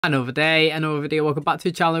Another day, another video. Welcome back to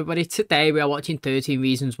the channel, everybody. Today we are watching 13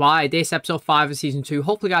 Reasons Why. This episode 5 of season 2.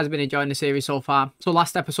 Hopefully you guys have been enjoying the series so far. So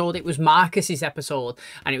last episode it was Marcus's episode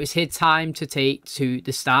and it was his time to take to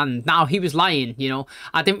the stand. Now he was lying, you know.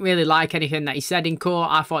 I didn't really like anything that he said in court.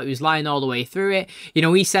 I thought he was lying all the way through it. You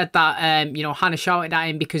know, he said that you know, Hannah shouted at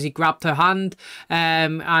him because he grabbed her hand,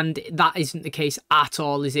 and that isn't the case at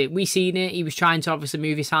all, is it? We seen it. He was trying to obviously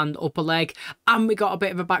move his hand up a leg, and we got a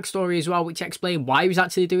bit of a backstory as well which explained why he was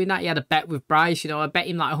actually doing that. He had a bet with Bryce, you know. I bet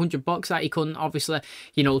him like $100 that he couldn't obviously,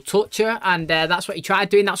 you know, touch her, and that's what he tried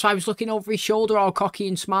doing. That's why he was looking over his shoulder all cocky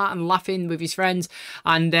and smart and laughing with his friends.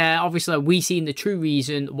 And obviously we seen the true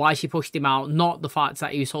reason why she pushed him out, not the fact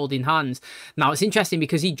that he was holding hands. Now it's interesting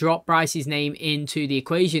because he dropped Bryce's name into the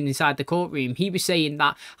equation inside the courtroom. He was saying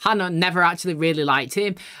that Hannah never actually really liked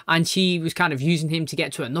him and she was kind of using him to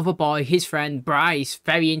get to another boy, his friend Bryce.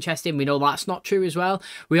 Very interesting. We know that's not true as well.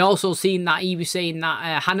 We also seen that he was saying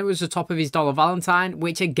that Hannah was the top of his dollar Valentine,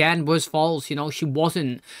 which again was false. You know, she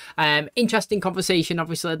wasn't. Interesting conversation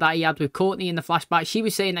obviously that he had with Courtney in the flashback. She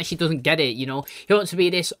was saying that she doesn't get it, you know. He wants to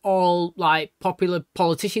be this all like popular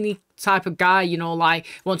politician-y type of guy, you know, like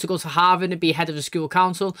wants to go to Harvard and be head of the school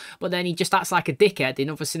council, but then he just acts like a dickhead in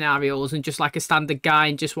other scenarios and just like a standard guy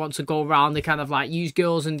and just wants to go around and kind of like use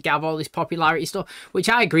girls and have all this popularity stuff, which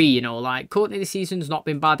I agree, you know. Like Courtney this season's not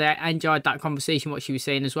been bad. I enjoyed that conversation, what she was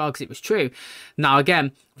saying as well, because it was true. Now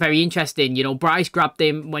again, very interesting, you know. Bryce grabbed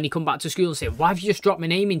him when he come back to school and said, why have you just dropped my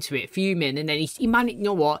name into it, fuming, and then he managed, you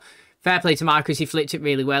know what, fair play to Marcus, he flipped it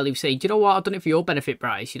really well. He was saying, do you know what, I've done it for your benefit,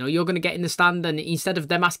 Bryce. You know, you're going to get in the stand and instead of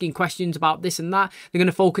them asking questions about this and that, they're going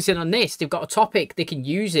to focus in on this. They've got a topic, they can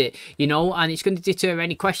use it, you know, and it's going to deter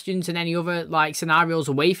any questions and any other, like, scenarios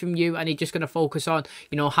away from you, and they're just going to focus on,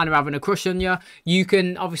 you know, Hannah having a crush on you. You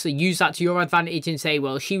can obviously use that to your advantage and say,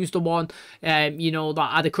 well, she was the one, you know,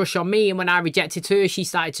 that had a crush on me, and when I rejected her, she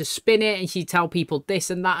started to spin it, and she'd tell people this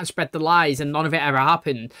and that and spread the lies, and none of it ever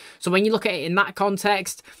happened. So when you look at it in that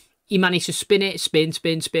context, he managed to spin it,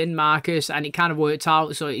 spin Marcus, and it kind of worked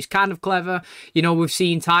out. So it's kind of clever. You know, we've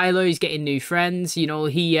seen Tyler, he's getting new friends. You know,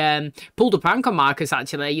 he pulled a prank on Marcus,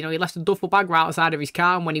 actually. You know, he left a duffel bag right outside of his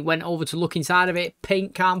car, and when he went over to look inside of it,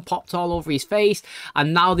 paint can popped all over his face.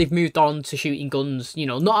 And now they've moved on to shooting guns, you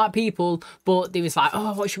know, not at people, but they was like,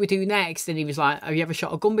 oh, what should we do next? And he was like, have you ever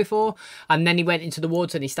shot a gun before? And then he went into the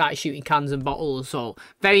woods and he started shooting cans and bottles. So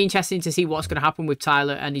very interesting to see what's going to happen with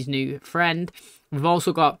Tyler and his new friend. We've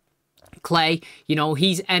also got Clay. You know,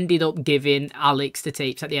 he's ended up giving Alex the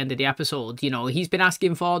tapes at the end of the episode. You know, he's been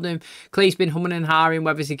asking for them. Clay's been humming and hawing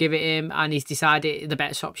whether to give it him, and he's decided the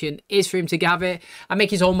best option is for him to have it and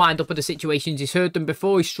make his own mind up of the situations. He's heard them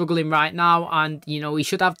before, he's struggling right now, and you know, he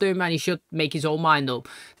should have them and he should make his own mind up.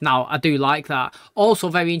 Now, I do like that. Also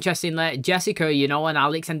very interesting that Jessica, you know, and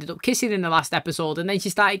Alex ended up kissing in the last episode, and then she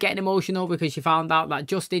started getting emotional because she found out that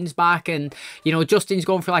Justin's back, and you know, Justin's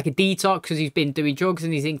going for like a detox because he's been doing drugs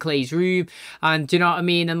and he's in Clay's room. And do you know what I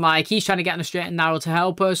mean? And like, he's trying to get on a straight and narrow to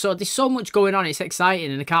help her. So there's so much going on. It's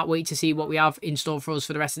exciting, and I can't wait to see what we have in store for us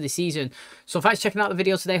for the rest of the season. So thanks for checking out the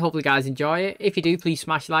video today. Hopefully you guys enjoy it. If you do, please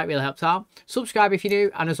smash the like, really helps out. Subscribe if you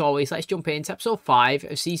do, and as always, let's jump into episode 5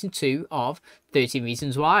 of season 2 of 13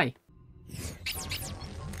 Reasons Why.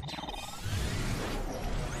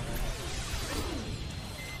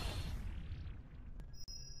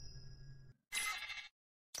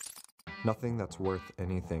 Nothing that's worth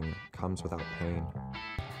anything comes without pain.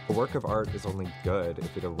 A work of art is only good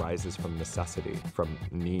if it arises from necessity, from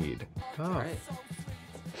need. Oh.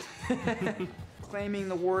 Right. Claiming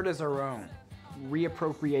the word as our own.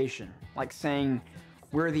 Reappropriation. Like saying,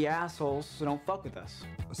 we're the assholes, so don't fuck with us.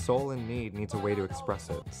 A soul in need needs a way to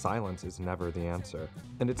express it. Silence is never the answer.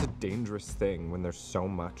 And it's a dangerous thing when there's so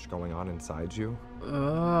much going on inside you.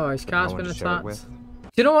 Oh, his car's been attacked.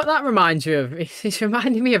 Do you know what that reminds you of? It's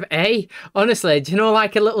reminding me of A. Honestly, do you know,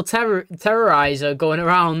 like a little terrorizer going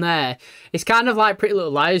around there? It's kind of like Pretty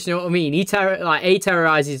Little Liars, you know what I mean? A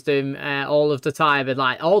terrorizes them all of the time, and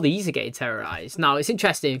like all these are getting terrorized. Now it's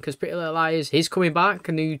interesting because Pretty Little Liars is coming back,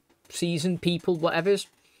 a new season, people, whatever's.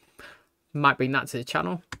 Might bring that to the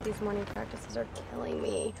channel. These morning practices are killing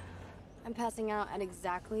me. I'm passing out at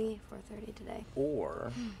exactly 4:30 today.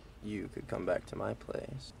 Or you could come back to my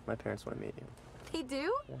place. My parents want to meet you. They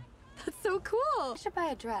do? Yeah. That's so cool. I should buy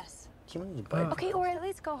a dress. You want to buy? Okay, or at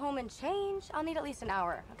least go home and change. I'll need at least an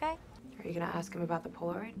hour, okay? Are you gonna ask him about the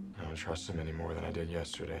Polaroid? I don't trust him any more than I did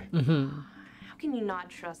yesterday. How can you not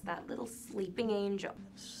trust that little sleeping angel?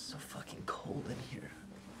 It's so fucking cold in here.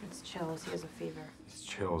 It's chills, he has a fever. It's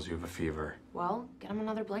chills, you have a fever. Well, get him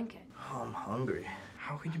another blanket. Oh, I'm hungry.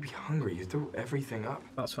 How can you be hungry? You threw everything up.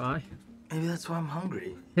 That's why. Maybe that's why I'm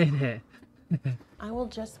hungry. I will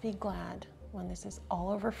just be glad when this is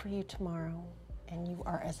all over for you tomorrow and you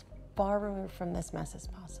are as far removed from this mess as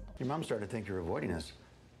possible. Your mom started to think you're avoiding us.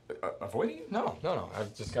 Avoiding? No.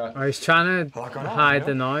 I've just got... I was trying to hide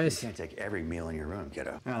the noise. You can't take every meal in your room,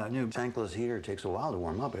 kiddo. Yeah, that new tankless heater takes a while to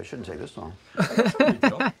warm up, but it shouldn't take this long.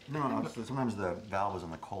 No, sometimes the valve is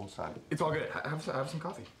on the cold side. It's all good. Have some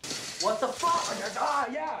coffee. What the fuck?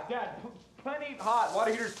 Yeah, Dad. Plenty hot.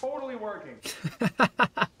 Water heater's totally working.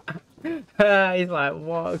 He's like,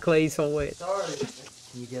 what a clay solid. Sorry.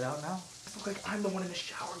 Can you get out now? I look like I'm the one in the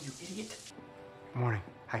shower, you idiot. Morning.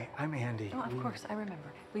 Hi, I'm Andy. Oh, of course, I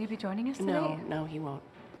remember. Will you be joining us today? No, he won't.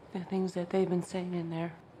 The things that they've been saying in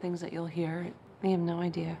there, things that you'll hear, we have no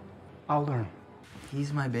idea. I'll learn.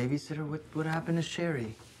 He's my babysitter. What happened to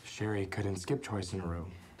Sherry? Sherry couldn't skip twice in a row.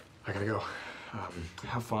 I gotta go.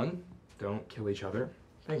 Have fun. Don't kill each other.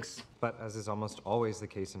 Thanks. But as is almost always the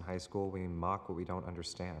case in high school, we mock what we don't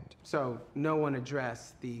understand. So no one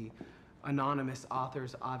addressed the anonymous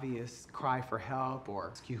author's obvious cry for help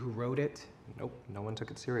or who wrote it? Nope, no one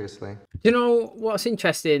took it seriously. You know, what's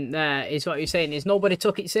interesting there is what you're saying is nobody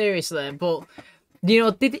took it seriously, but, you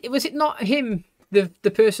know, was it not him, the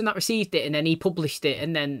person that received it, and then he published it,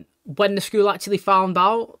 and then when the school actually found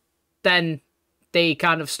out, then they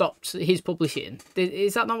kind of stopped his publishing?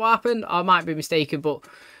 Is that not what happened? I might be mistaken, but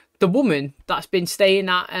the woman that's been staying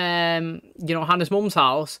at, you know, Hannah's mum's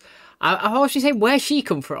house, I was just saying, where's she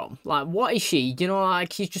come from? Like, what is she? You know,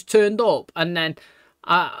 like, she's just turned up, and then,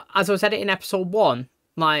 as I was editing episode 1,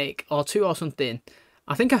 like, or 2 or something,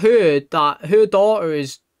 I think I heard that her daughter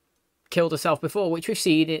has killed herself before, which we've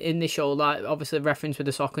seen in the show, like, obviously reference with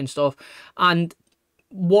the sock and stuff, and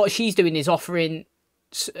what she's doing is offering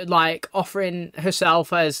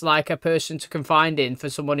herself as, like, a person to confide in for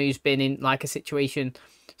someone who's been in, like, a situation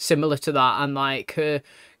similar to that, and, like, her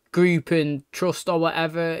group and trust or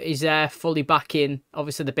whatever is there fully backing,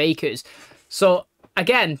 obviously, the Bakers. So,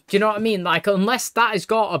 again, do you know what I mean? Like, unless that has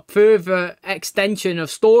got a further extension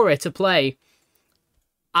of story to play,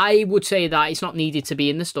 I would say that it's not needed to be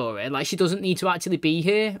in the story. Like, she doesn't need to actually be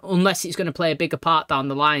here unless it's going to play a bigger part down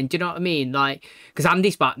the line. Do you know what I mean? Like, because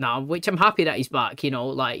Andy's back now, which I'm happy that he's back, you know.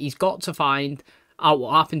 Like, he's got to find out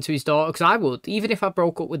what happened to his daughter, because I would. Even if I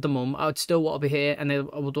broke up with the mum, I would still want to be here, and I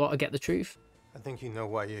would want to get the truth. I think you know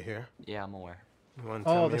why you're here. Yeah, I'm aware. You want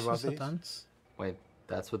to tell me this about is the these? dance. Wait,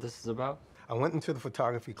 that's what this is about? I went into the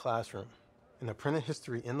photography classroom, and the printed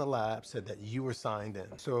history in the lab said that you were signed in.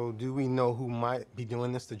 So do we know who might be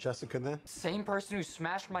doing this to Jessica then? Same person who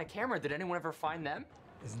smashed my camera. Did anyone ever find them?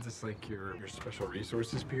 Isn't this like your special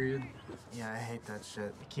resources period? Yeah, I hate that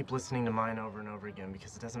shit. I keep listening to mine over and over again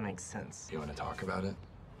because it doesn't make sense. You want to talk about it?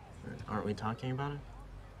 Aren't we talking about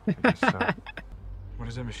I guess so. What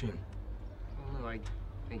is that machine? I don't know,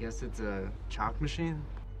 I guess it's a chalk machine.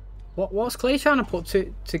 What's Clay trying to put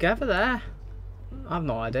together there? I have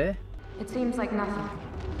no idea. It seems like nothing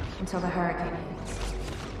until the hurricane hits.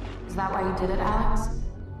 Is that why you did it, Alex?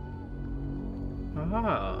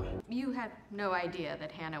 Ah. You had no idea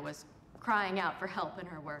that Hannah was crying out for help in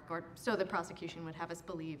her work, or so the prosecution would have us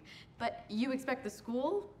believe. But you expect the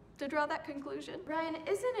school to draw that conclusion? Ryan,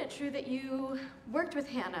 isn't it true that you worked with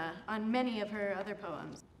Hannah on many of her other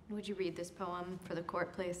poems? Would you read this poem for the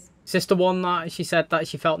court, please? Is this the one that she said that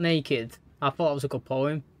she felt naked? I thought it was a good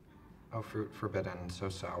poem. Oh, fruit forbidden, so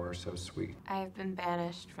sour, so sweet. I have been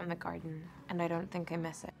banished from the garden, and I don't think I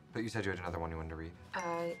miss it. But you said you had another one you wanted to read.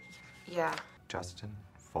 Yeah. Justin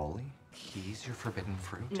Foley? He's your forbidden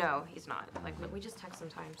fruit? No, he's not. Like, we just text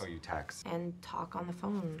sometimes. Oh, you text? And talk on the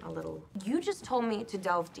phone a little. You just told me to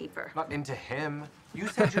delve deeper. Not into him. You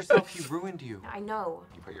said yourself he ruined you. I know.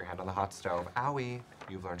 You put your hand on the hot stove. Owie.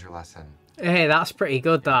 You've learned your lesson. Hey, that's pretty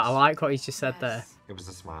good, that. I like what he's just said there. It was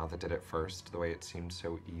the smile that did it first, the way it seemed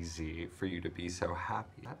so easy for you to be so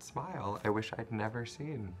happy. That smile, I wish I'd never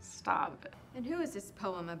seen. Stop. And who is this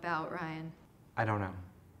poem about, Ryan? I don't know.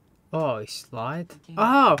 Oh, he slide.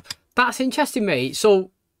 Oh, that's interesting, mate.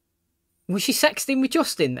 So, was she sexting with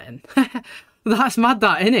Justin then? That's mad,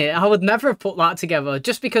 that, isn't it? I would never have put that together,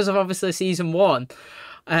 just because of obviously season 1.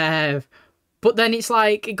 But then it's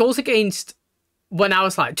like, it goes against when I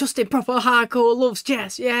was like, Justin proper hardcore loves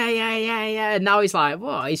Jess. Yeah. And now he's like,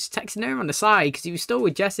 what? He's texting her on the side because he was still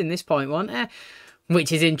with Jess in this point, wasn't he?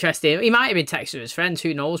 Which is interesting. He might have been texting his friends,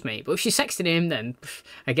 who knows, mate. But if she's texting him, then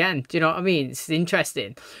again, do you know what I mean? It's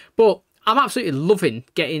interesting. But I'm absolutely loving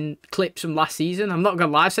getting clips from last season. I'm not going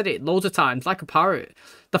to lie, I've said it loads of times, like a parrot.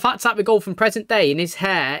 The fact that we go from present day and his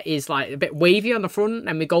hair is like a bit wavy on the front,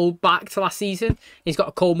 and we go back to last season, he's got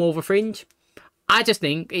a comb over fringe. I just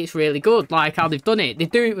think it's really good, like how they've done it. They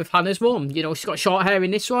do it with Hannah's mum. You know, she's got short hair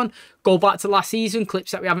in this one. Go back to last season,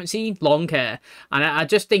 clips that we haven't seen, long hair. And I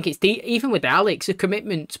just think it's even with Alex, a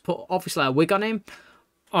commitment to put obviously a wig on him.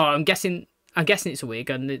 Oh, I'm guessing it's a wig,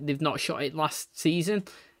 and they've not shot it last season.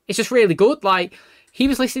 It's just really good. Like, he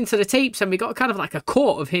was listening to the tapes, and we got kind of like a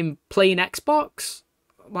cut of him playing Xbox.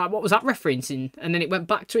 Like, what was that referencing? And then it went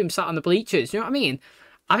back to him sat on the bleachers. You know what I mean?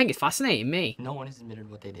 I think it's fascinating, me. No one has admitted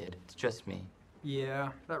what they did. It's just me. Yeah,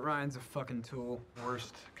 that Ryan's a fucking tool.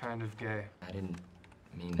 Worst kind of gay. I didn't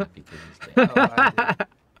mean that because he's gay. Oh, I did.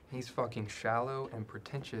 He's fucking shallow and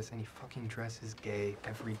pretentious, and he fucking dresses gay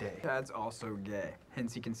every day. Dad's also gay,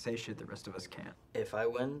 hence he can say shit the rest of us can't. If I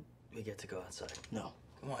win, we get to go outside. No.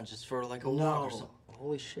 Come on, just for like a walk or something.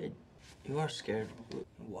 Holy shit. You are scared.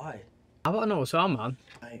 Why? I want to know as well, man.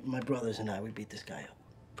 My brothers and I, we beat this guy up.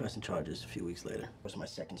 Pressing charges a few weeks later. It was my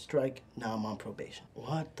second strike. Now I'm on probation.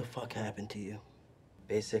 What the fuck happened to you?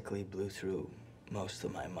 Basically blew through most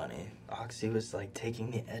of my money. Oxy was like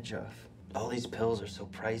taking the edge off. All these pills are so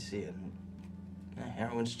pricey and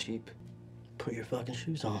heroin's cheap. Put your fucking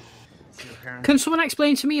shoes on. Can someone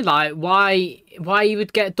explain to me, like, why he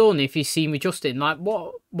would get done if he's seen with Justin? Like,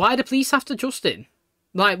 what? Why do police have to Justin?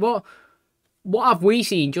 Like, what have we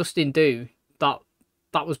seen Justin do that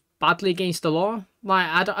was badly against the law?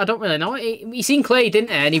 Like, I don't really know. He seen Clay, didn't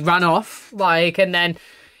he? And he ran off, like, and then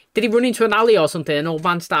did he run into an alley or something? An old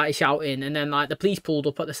man started shouting, and then like the police pulled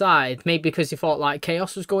up at the side, maybe because they thought like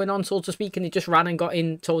chaos was going on, so to speak, and he just ran and got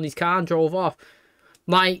in Tony's car and drove off.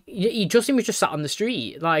 Like, Justin was just sat on the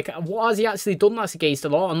street. Like, what has he actually done that's against the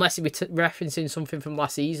law? Unless he was referencing something from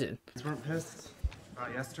last season. You weren't pissed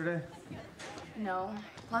about yesterday? No.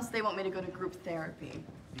 Plus, they want me to go to group therapy.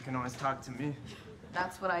 You can always talk to me.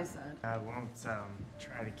 That's what I said. I won't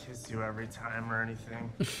try to kiss you every time or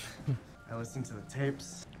anything. I listened to the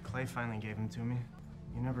tapes. Clay finally gave them to me.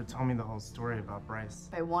 You never told me the whole story about Bryce.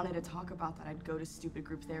 If I wanted to talk about that, I'd go to stupid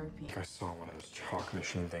group therapy. I saw one of those chalk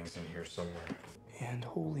machine things in here somewhere. And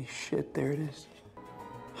holy shit, there it is.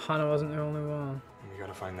 Hannah wasn't the only one. We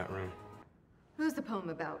gotta find that room. Who's the poem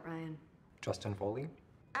about, Ryan? Justin Foley?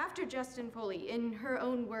 After Justin Foley, in her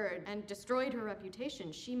own word, and destroyed her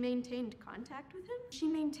reputation, she maintained contact with him? She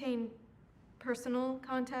maintained personal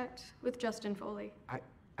contact with Justin Foley?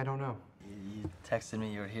 I don't know. You texted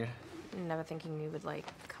me you were here? Never thinking you would, like,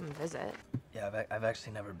 come visit. Yeah, I've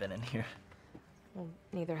actually never been in here. Well,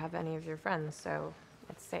 neither have any of your friends, so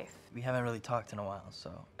it's safe. We haven't really talked in a while,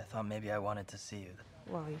 so I thought maybe I wanted to see you.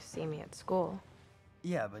 Well, you see me at school.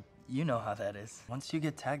 Yeah, but you know how that is. Once you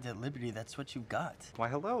get tagged at Liberty, that's what you got. Why,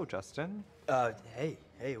 hello, Justin. Hey.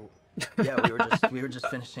 Yeah, we were just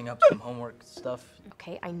finishing up some homework stuff.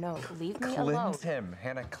 Okay, I know. Leave me Cleanse alone. him,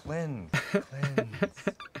 Hannah, cleanse.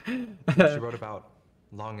 She wrote about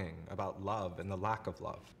longing, about love and the lack of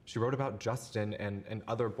love. She wrote about Justin and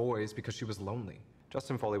other boys because she was lonely.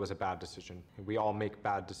 Justin Foley was a bad decision. We all make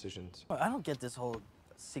bad decisions. I don't get this whole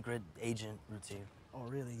secret agent routine. Oh,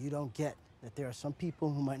 really? You don't get that there are some people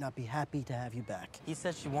who might not be happy to have you back? He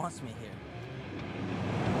said she wants me here.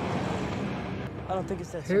 I don't think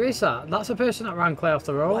it's that Who simple. is that? That's the person that ran Clay off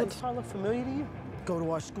the road. Why, does that look familiar to you? Go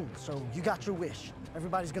to our school, so you got your wish.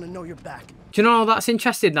 Everybody's gonna know you're back. Do you know, that's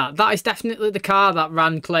interesting, that is definitely the car that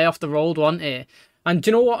ran Clay off the road, wasn't it? And do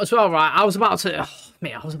you know what as well, right? I was about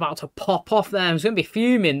to pop off there. I was going to be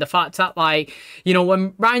fuming the fact that, like, you know,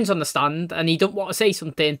 when Ryan's on the stand and he don't want to say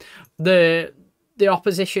something, the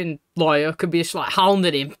opposition lawyer could be just like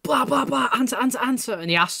hounding him, blah, blah, blah, answer, and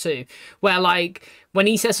he has to. Where, like, when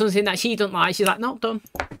he says something that she don't like, she's like, no, done.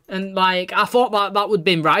 And, like, I thought that would have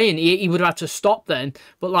been Ryan. He would have had to stop then.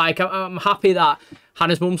 But, like, I'm happy that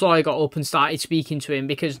Hannah's mum's lawyer got up and started speaking to him,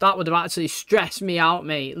 because that would have actually stressed me out,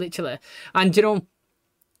 mate, literally. And, you know,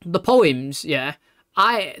 the poems, yeah,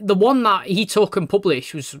 the one that he took and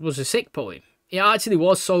published was a sick poem. It actually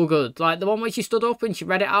was so good. Like, the one where she stood up and she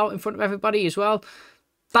read it out in front of everybody as well.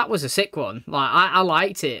 That was a sick one. Like, I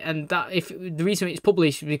liked it. And that the reason it's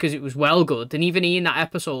published is because it was well good. And even he in that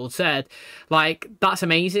episode said, like, that's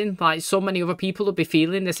amazing. Like, so many other people will be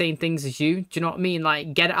feeling the same things as you. Do you know what I mean?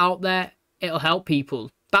 Like, get it out there. It'll help people.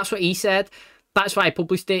 That's what he said. That's why I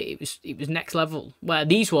published it. It was next level. Where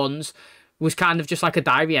these ones was kind of just like a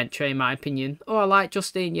diary entry, in my opinion. Oh, I like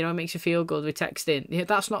Justin, you know, it makes you feel good with texting. Yeah,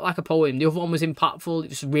 that's not like a poem. The other one was impactful. It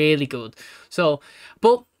was really good. So,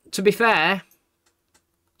 but to be fair,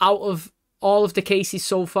 out of all of the cases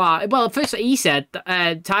so far, well, first he said,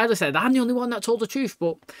 Tyler said, I'm the only one that told the truth,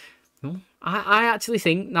 but no, I actually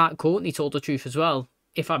think that Courtney told the truth as well,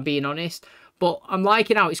 if I'm being honest. But I'm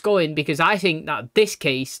liking how it's going, because I think that this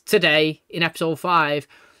case today in episode 5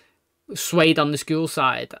 swayed on the school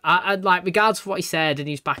side. I like, regardless of what he said, and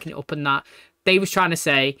he's backing it up and that, they was trying to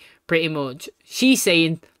say pretty much, she's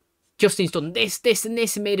saying Justin's done this, this, and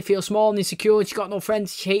this, and made her feel small and insecure. And she's got no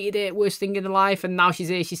friends. She hated it. Worst thing in her life. And now she's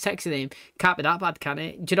here. She's texting him. Can't be that bad, can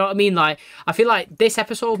it? Do you know what I mean? Like, I feel like this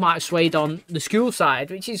episode might have swayed on the school side,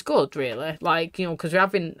 which is good, really. Like, you know, because we're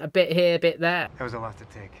having a bit here, a bit there. That was a lot to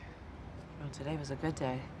take. Well, today was a good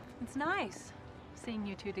day. It's nice seeing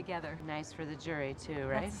you two together. Nice for the jury, too,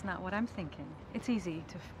 right? That's not what I'm thinking. It's easy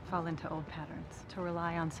to fall into old patterns, to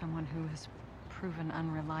rely on someone who has proven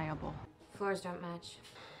unreliable. Floors don't match.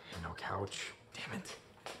 No couch. Damn it.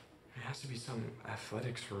 There has to be some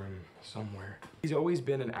athletics room somewhere. He's always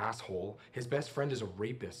been an asshole. His best friend is a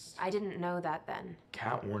rapist. I didn't know that then.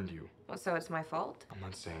 Kat warned you. Well, so it's my fault? I'm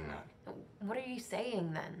not saying that. What are you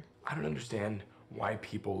saying then? I don't understand why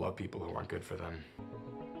people love people who aren't good for them.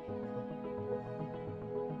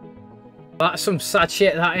 That's some sad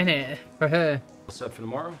shit, that, innit? For her. All set for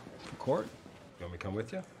tomorrow? For court? You want me to come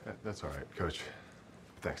with you? That's all right, Coach.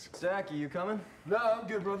 Thanks. Zach, are you coming? No, I'm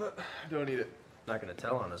good, brother. Don't need it. Not gonna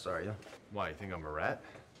tell on us, are you? Why, you think I'm a rat?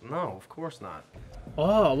 No, of course not.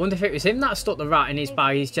 Oh, I wonder if it was him that stuck the rat in his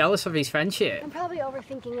bag. He's jealous of his friendship. I'm probably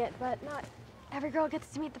overthinking it, but not every girl gets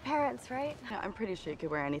to meet the parents, right? Yeah, I'm pretty sure you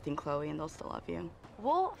could wear anything, Chloe, and they'll still love you.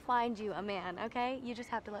 We'll find you a man, okay? You just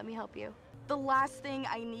have to let me help you. The last thing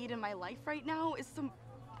I need in my life right now is some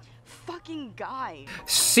fucking guy.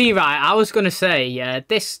 See, right, I was going to say, yeah,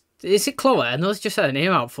 this... Is it Chloe? I know it's just said her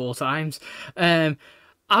name out 4 times. I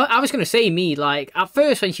was going to say, like, at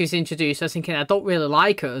first when she was introduced, I was thinking I don't really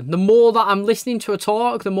like her. The more that I'm listening to her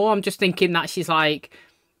talk, the more I'm just thinking that she's, like,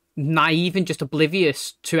 naive and just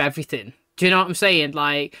oblivious to everything. Do you know what I'm saying?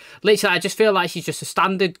 Like, literally, I just feel like she's just a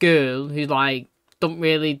standard girl who, like, don't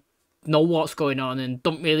really know what's going on and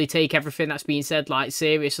don't really take everything that's being said, like,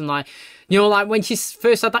 serious. And, like, you know, like, when she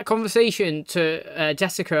first had that conversation to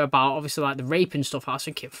Jessica about, obviously, like, the rape and stuff, I was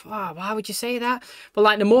thinking, oh, why would you say that? But,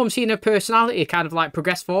 like, the more I'm seeing her personality kind of, like,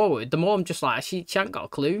 progress forward, the more I'm just like, she hasn't got a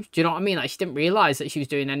clue. Do you know what I mean? Like, she didn't realise that she was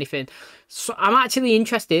doing anything. So I'm actually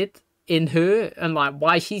interested in her and, like,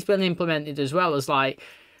 why she's been implemented as well as, like,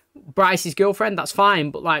 Bryce's girlfriend. That's fine,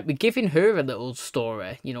 but, like, we're giving her a little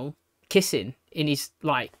story, you know, kissing in his,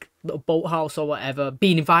 like, little boathouse or whatever,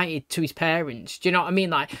 being invited to his parents. Do you know what I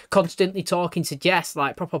mean? Like, constantly talking to Jess,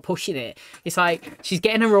 like, proper pushing it. It's like she's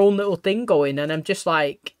getting her own little thing going, and I'm just,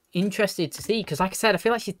 like, interested to see, because, like I said, I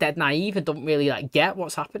feel like she's dead naive and don't really, like, get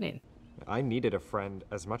what's happening. I needed a friend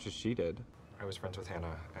as much as she did. I was friends with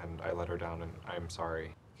Hannah, and I let her down, and I'm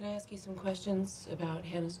sorry. Can I ask you some questions about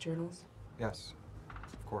Hannah's journals? Yes,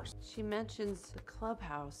 of course. She mentions the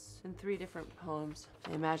clubhouse in 3 different poems.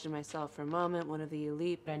 I imagine myself for a moment, one of the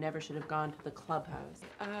elite, but I never should have gone to the clubhouse.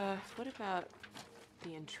 What about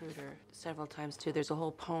the intruder? Several times, too. There's a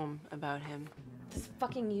whole poem about him. This is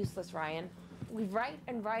fucking useless, Ryan. We write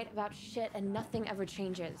and write about shit and nothing ever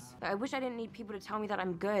changes. I wish I didn't need people to tell me that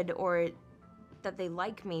I'm good or that they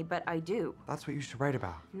like me, but I do. That's what you should write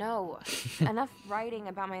about. No. Enough writing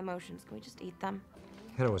about my emotions. Can we just eat them?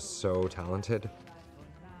 Hannah was so talented,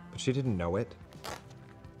 but she didn't know it.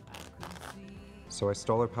 So I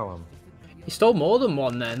stole her poem. You stole more than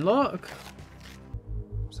one then, look.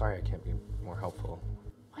 I'm sorry I can't be more helpful.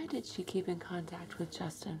 Why did she keep in contact with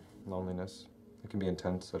Justin? Loneliness. It can be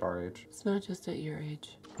intense at our age. It's not just at your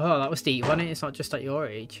age. Oh, that was deep, wasn't it? It's not just at your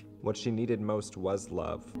age. What she needed most was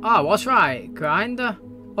love. Oh, what's right? Grinder.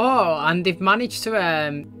 Oh, and they've managed to,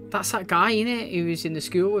 that's that guy, innit? Who was in the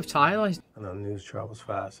school with Tyler. I know news travels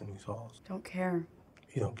fast in these halls. Don't care.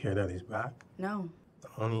 You don't care that he's back? No. The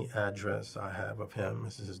only address I have of him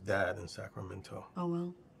is his dad in Sacramento. Oh,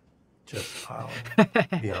 well. Just, I'll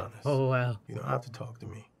be honest. Oh, well. You don't have to talk to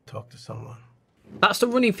me. Talk to someone. That's the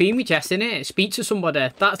running theme with Jess, innit? Speak to somebody.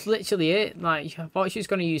 That's literally it. Like, I thought she was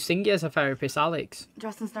going to use Singy as a therapist, Alex.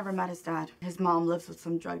 Justin's never met his dad. His mom lives with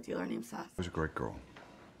some drug dealer named Seth. She's a great girl.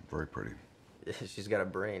 Very pretty. Yeah, she's got a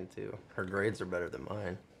brain, too. Her grades are better than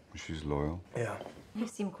mine. She's loyal. Yeah. You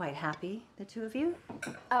seem quite happy, the 2 of you.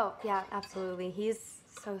 Oh, yeah, absolutely. He's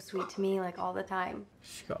so sweet to me, like, all the time.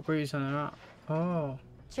 She got a bruise on her arm. Oh.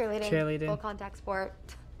 Cheerleading. Full contact sport.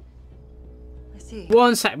 I see.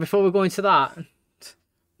 One sec before we go into that.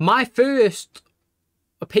 My first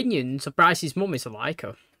opinions of Bryce's mum is I like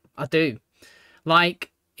her. I do. Like,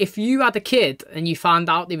 if you had a kid and you found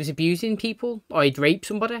out he was abusing people, or he'd raped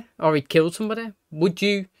somebody, or he'd killed somebody, would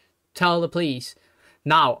you tell the police?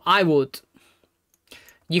 Now, I would.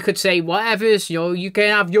 You could say whatever's, you know, you can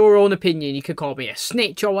have your own opinion. You could call me a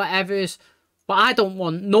snitch or whatever's. But I don't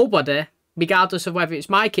want nobody, regardless of whether it's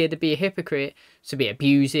my kid, to be a hypocrite, to be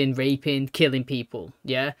abusing, raping, killing people.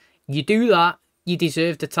 Yeah? You do that, you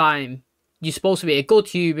deserve the time. You're supposed to be a good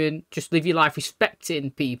human. Just live your life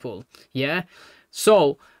respecting people. Yeah.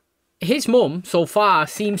 So his mum so far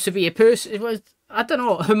seems to be a person. I don't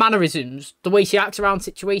know, her mannerisms, the way she acts around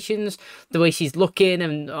situations, the way she's looking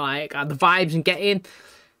and like the vibes and getting.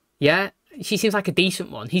 Yeah, she seems like a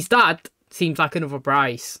decent one. His dad seems like another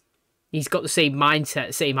Bryce. He's got the same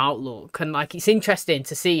mindset, same outlook, and like it's interesting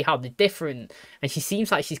to see how they're different. And she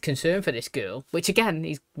seems like she's concerned for this girl, which again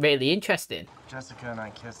is really interesting. Jessica and I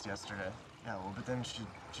kissed yesterday. Yeah, well, but then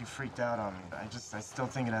she freaked out on me. I still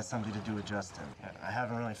think it has something to do with Justin. Yeah, I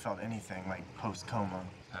haven't really felt anything like post-coma.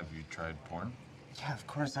 Have you tried porn? Yeah, of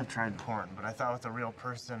course I've tried porn, but I thought with a real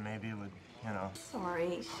person maybe it would, you know.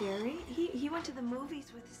 Sorry, Sherry. He went to the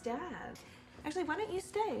movies with his dad. Actually, why don't you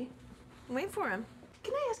stay? Wait for him.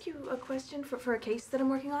 Can I ask you a question for a case that I'm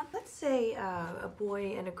working on? Let's say a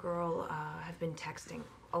boy and a girl have been texting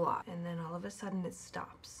a lot, and then all of a sudden it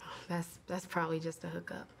stops. That's probably just a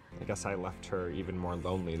hookup. I guess I left her even more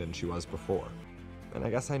lonely than she was before. And I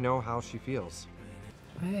guess I know how she feels.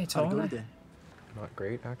 Hey, How'd it go today? Not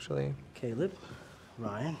great, actually. Caleb,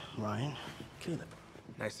 Ryan, Caleb.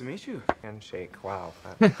 Nice to meet you. Handshake, wow.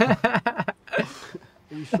 Are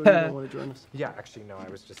you sure you don't want to join us? Yeah, actually, no, I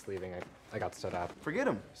was just leaving. I got stood up. Forget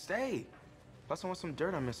him. Stay. Plus, I want some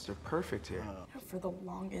dirt on Mr. Perfect here. For the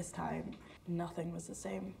longest time, nothing was the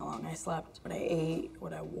same. How long I slept, what I ate,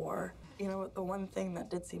 what I wore. You know, the one thing that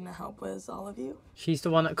did seem to help was all of you. She's the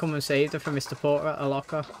one that come and saved her from Mr. Porter at a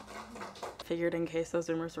locker. Figured in case those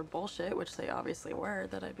rumors were bullshit, which they obviously were,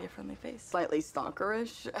 that I'd be a friendly face. Slightly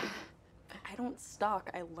stalkerish. I don't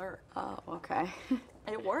stalk, I lurk. Oh, okay.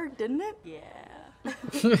 It worked, didn't it?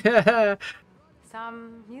 Yeah.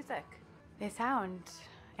 Some music. They sound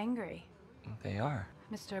angry. They are.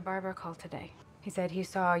 Mr. Barber called today. He said he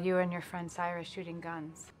saw you and your friend Cyrus shooting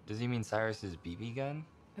guns. Does he mean Cyrus's BB gun?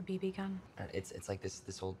 A BB gun? It's like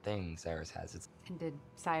this old thing Cyrus has. And did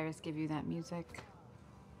Cyrus give you that music?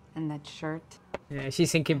 And that shirt? Yeah,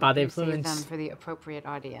 she's thinking bad You saved influence. them for the appropriate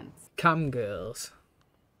audience. Cam girls.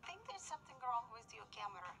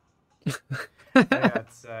 Yeah,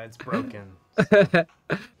 it's broken. So,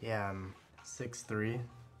 yeah, I'm 6'3".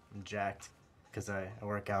 I'm jacked because I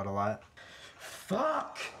work out a lot.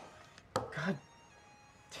 Fuck! God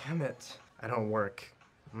damn it. I don't work.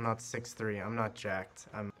 I'm not 6'3". I'm not jacked.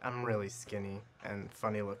 I'm really skinny and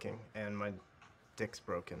funny looking, and my dick's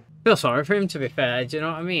broken. Feel sorry for him, to be fair. Do you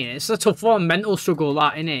know what I mean? It's a tough one, mental struggle,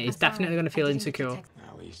 that, innit? He's definitely going to feel insecure.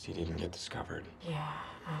 At least he didn't get discovered. Yeah,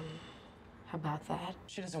 how about that?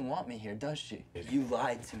 She doesn't want me here, does she? You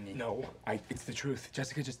lied to me. No, it's the truth.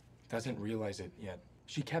 Jessica just doesn't realize it yet.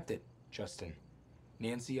 She kept it, Justin.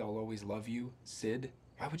 Nancy, I'll always love you. Sid,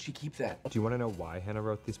 why would she keep that? Do you want to know why Hannah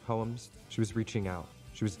wrote these poems? She was reaching out.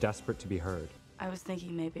 She was desperate to be heard. I was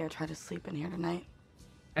thinking maybe I'd try to sleep in here tonight.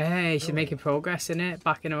 Hey, she's making progress in it,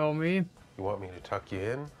 back in her own room. You want me to tuck you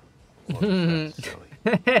in? Or is that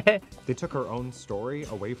silly? They took her own story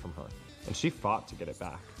away from her, and she fought to get it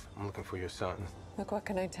back. I'm looking for your son. Look, what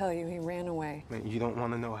can I tell you? He ran away. Man, you don't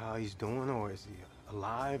want to know how he's doing, or is he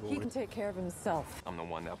alive? Or He can take care of himself. I'm the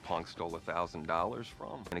one that punk stole $1,000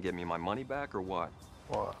 from. Gonna get me my money back or what?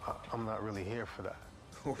 Well, I'm not really here for that.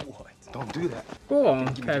 Or what? Don't do that. Go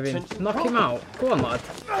on, Kevin. Knock him out. Go on, lad.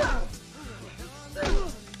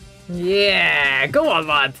 Yeah, go on,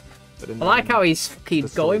 lad. I like how he's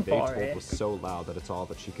going for it. Was so loud that it's all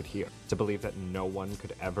that she could hear. To believe that no one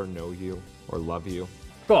could ever know you or love you.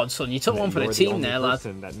 Go on, son. You took one for the team there, lad.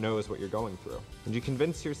 Person that knows what you're going through, and you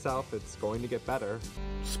convince yourself it's going to get better.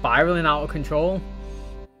 Spiraling out of control.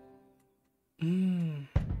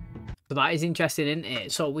 So that is interesting, isn't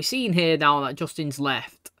it? So we're seeing here now that Justin's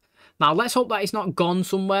left. Now let's hope that he's not gone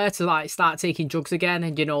somewhere to like start taking drugs again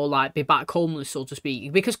and, you know, like be back homeless, so to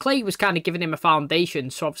speak. Because Clay was kind of giving him a foundation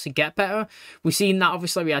to obviously get better. We've seen that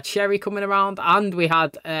obviously we had Sherry coming around, and we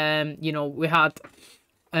had you know, we had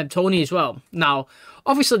Tony as well. Now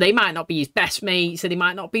obviously they might not be his best mates and they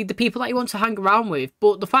might not be the people that he wants to hang around with,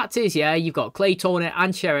 but the fact is, yeah, you've got Clay, Tony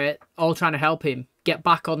and Sherry all trying to help him get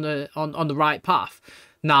back on the right path.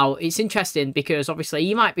 Now it's interesting because obviously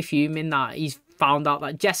he might be fuming that he's found out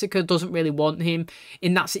that Jessica doesn't really want him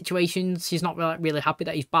in that situation. She's not really happy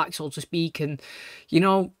that he's back, so to speak, and you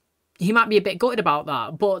know, he might be a bit gutted about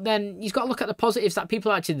that. But then he's got to look at the positives that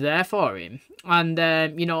people are actually there for him. And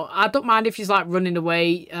you know, I don't mind if he's like running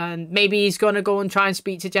away, and maybe he's gonna go and try and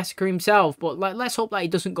speak to Jessica himself. But like, let's hope that he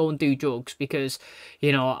doesn't go and do drugs, because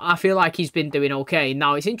you know, I feel like he's been doing okay.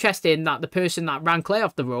 Now it's interesting that the person that ran Clay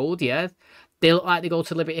off the road, yeah, they look like they go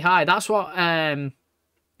to Liberty High. That's what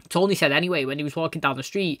Tony said anyway when he was walking down the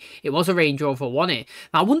street. It was a Range Rover, wasn't it?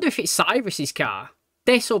 Now I wonder if it's Cyrus's car.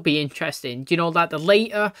 this will be interesting. You know, that the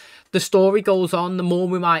later the story goes on, the more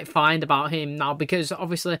we might find about him now, because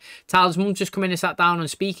obviously Tyler's mum just come in and sat down and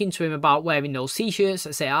speaking to him about wearing those t-shirts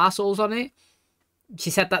that say arseholes on it. She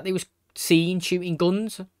said that they was seen shooting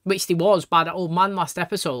guns, which they was by the old man last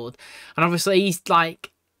episode, and obviously he's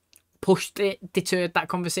like deterred that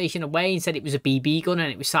conversation away and said it was a BB gun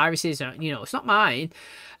and it was Cyrus's, you know, it's not mine.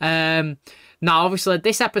 Now obviously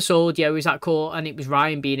this episode, yeah, we was at court and it was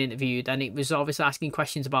Ryan being interviewed and it was obviously asking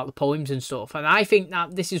questions about the poems and stuff, and I think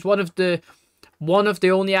that this is one of the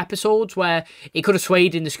only episodes where it could have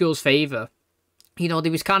swayed in the school's favour. You know, they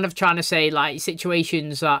was kind of trying to say, like,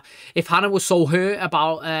 situations that if Hannah was so hurt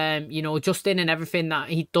about, you know, Justin and everything that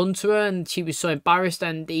he'd done to her, and she was so embarrassed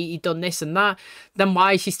and he'd done this and that, then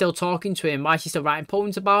why is she still talking to him? Why is she still writing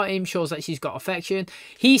poems about him? Shows that she's got affection.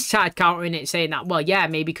 He's tried countering it, saying that, well, yeah,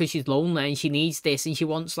 maybe because she's lonely and she needs this and she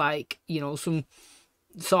wants, like, you know, some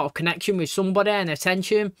sort of connection with somebody and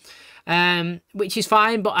attention. Which is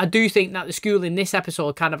fine, but I do think that the school in this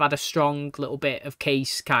episode kind of had a strong little bit of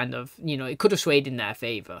case, kind of, you know, it could have swayed in their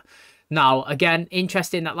favour. Now, again,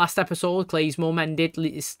 interesting that last episode, Clay's mum ended,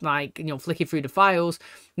 like, you know, flicking through the files.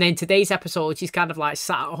 And then today's episode, she's kind of like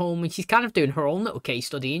sat at home and she's kind of doing her own little case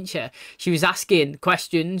study, isn't she? She was asking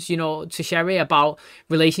questions, you know, to Sherry about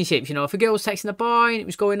relationships. You know, if a girl was texting a boy and it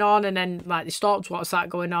was going on and then, like, they stopped, what's that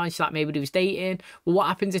going on? She's like, maybe they was dating. Well, what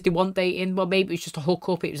happens if they want dating? Well, maybe it was just a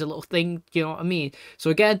hookup. It was a little thing, you know what I mean? So,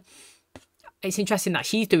 again, it's interesting that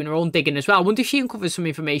she's doing her own digging as well. I wonder if she uncovers some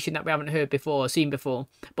information that we haven't heard before or seen before.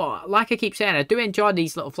 But like I keep saying, I do enjoy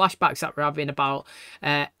these little flashbacks that we're having about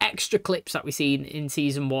extra clips that we've seen in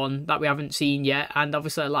season 1 that we haven't seen yet. And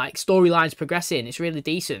obviously, like, storylines progressing. It's really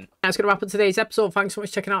decent. That's going to wrap up today's episode. Thanks so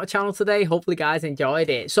much for checking out the channel today. Hopefully, guys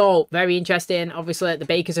enjoyed it. So, very interesting. Obviously, the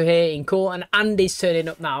Bakers are here in court and Andy's turning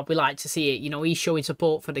up now. We like to see it. You know, he's showing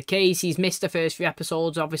support for the case. He's missed the first few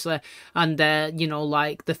episodes, obviously. And, you know,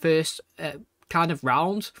 like, the first kind of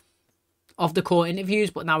round of the court interviews,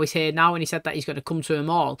 but now he's here now and he said that he's going to come to them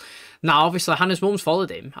all. Now obviously Hannah's mum's followed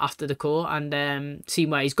him after the court and seen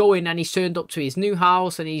where he's going, and he's turned up to his new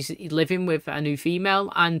house and he's living with a new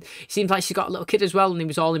female, and it seems like she's got a little kid as well, and he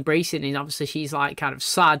was all embracing, and obviously she's like kind of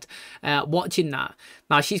sad watching that.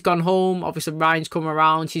 Now she's gone home, obviously Ryan's come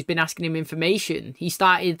around, she's been asking him information. He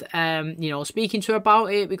started you know, speaking to her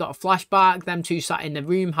about it. We got a flashback, them two sat in the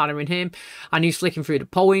room, Hannah and him, and he's flicking through the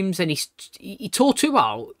poems and he tore 2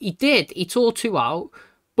 out. He tore 2 out,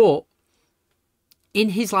 but in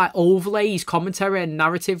his like overlay, his commentary and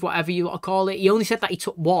narrative, whatever you want to call it, he only said that he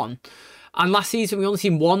took 1. And last season we only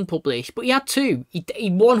seen 1 published, but he had 2. He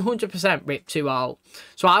 100% ripped 2 out.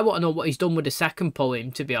 So I want to know what he's done with the second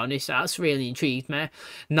poem, to be honest. That's really intrigued me.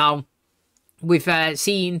 Now, we've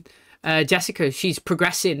seen Jessica, she's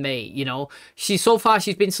progressing, mate, you know. So far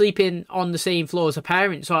she's been sleeping on the same floor as her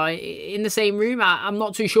parents, so in the same room. I'm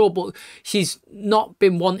not too sure, but she's not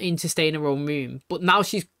been wanting to stay in her own room. But now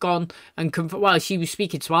she's gone and well, she was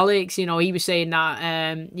speaking to Alex, you know, he was saying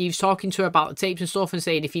that he was talking to her about the tapes and stuff and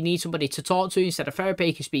saying if you need somebody to talk to instead of therapy,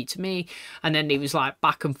 you can speak to me. And then he was like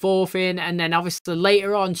back and forth in, and then obviously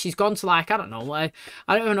later on she's gone to like, I don't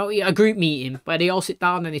know, a group meeting where they all sit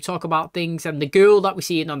down and they talk about things, and the girl that we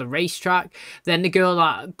see on the race track, then the girl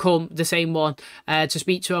that come, the same one, to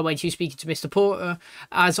speak to her when she was speaking to Mr. Porter,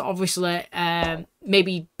 has obviously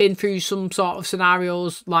maybe been through some sort of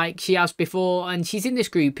scenarios like she has before, and she's in this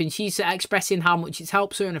group and she's expressing how much it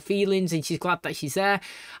helps her and her feelings, and she's glad that she's there.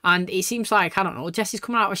 And it seems like, I don't know, Jessie's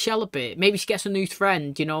coming out of her shell a bit. Maybe she gets a new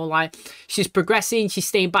friend, you know, like she's progressing, she's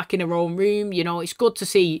staying back in her own room, you know. It's good to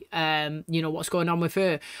see you know, what's going on with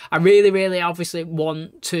her. I really obviously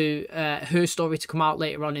want to her story to come out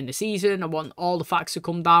later on in the season. I want all the facts to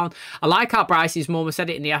come down. I like how Bryce's mum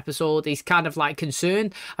said it in the episode. He's kind of like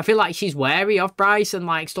concerned. I feel like she's wary of Bryce and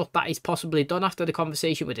like stuff that he's possibly done after the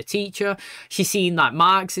conversation with the teacher. She's seen like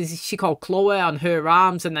marks, she called Chloe, on her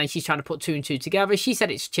arms, and then she's trying to put 2 and 2 together. She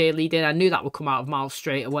said it's cheerleading. I knew that would come out of mouth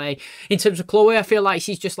straight away. In terms of Chloe, I feel like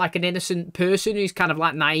she's just like an innocent person who's kind of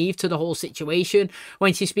like naive to the whole situation.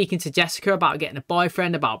 When she's speaking to Jessica about getting a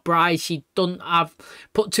boyfriend, about Bryce, she doesn't have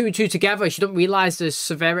put 2 and 2 together. She doesn't realise the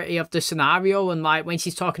severity of the scenario, and like when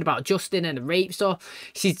she's talking about Justin and the rape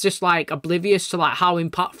stuff, she's just like oblivious to like how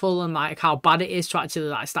impactful and like how bad it is to actually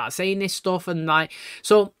like start saying this stuff. And like,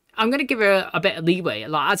 so I'm going to give her a bit of leeway.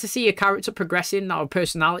 Like, as I see her character progressing, or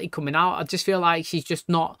personality coming out, I just feel like she's just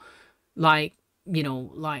not like, you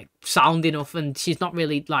know, like sound enough, and she's not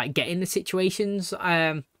really like getting the situations.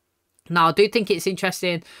 Now I do think it's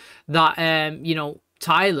interesting that you know,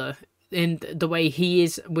 Tyler, in the way he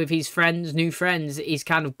is with his friends, new friends, is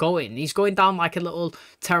kind of going. He's going down like a little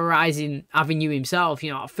terrorizing avenue himself.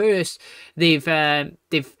 You know, at first they've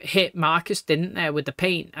hit Marcus, didn't they, with the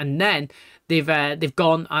paint, and then they've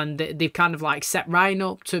gone and they've kind of like set Ryan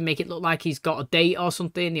up to make it look like he's got a date or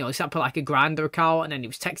something. You know, he set up like a Grindr account, and then he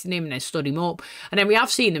was texting him and then stood him up. And then we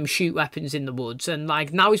have seen him shoot weapons in the woods, and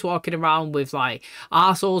like now he's walking around with like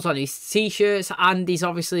arseholes on his t-shirts, and he's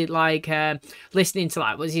obviously like listening to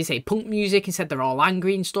like, what does he say, punk music, and said they're all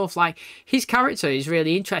angry and stuff. Like, his character is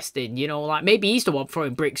really interesting, you know, like maybe he's the one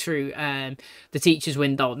throwing bricks through the teacher's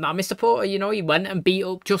window. Now, Mr. Porter, you know, he went and beat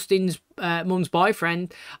up Justin's mum's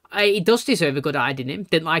boyfriend. He does deserve a good hiding him.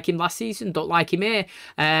 Didn't like him last season, don't like him here.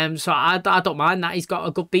 So I don't mind that he's got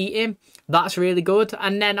a good beating. That's really good.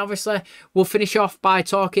 And then obviously we'll finish off by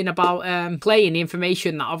talking about playing the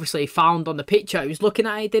information that obviously he found on the picture. He was looking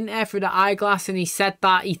at it, didn't he, through the eyeglass, and he said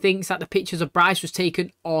that he thinks that the pictures of Bryce was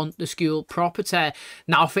taken on the school property.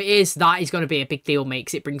 Now, if it is, that is going to be a big deal,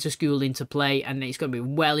 makes it brings the school into play, and it's going to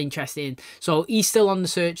be well interesting. So he's still on the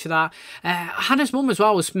search for that. Hannah's mum as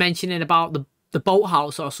well was mentioning about the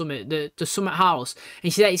boathouse or something, the Summit House,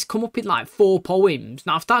 and she said it's come up in like 4 poems.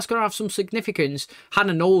 Now, if that's going to have some significance,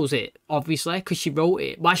 Hannah knows it, obviously, because she wrote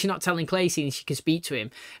it. Why is she not telling Clayton she can speak to him?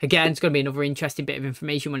 Again, it's going to be another interesting bit of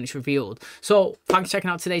information when it's revealed. So, thanks for checking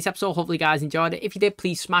out today's episode. Hopefully, you guys enjoyed it. If you did,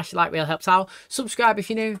 please smash the like, really helps out. Subscribe if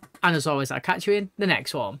you're new. And as always, I'll catch you in the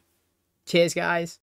next one. Cheers, guys.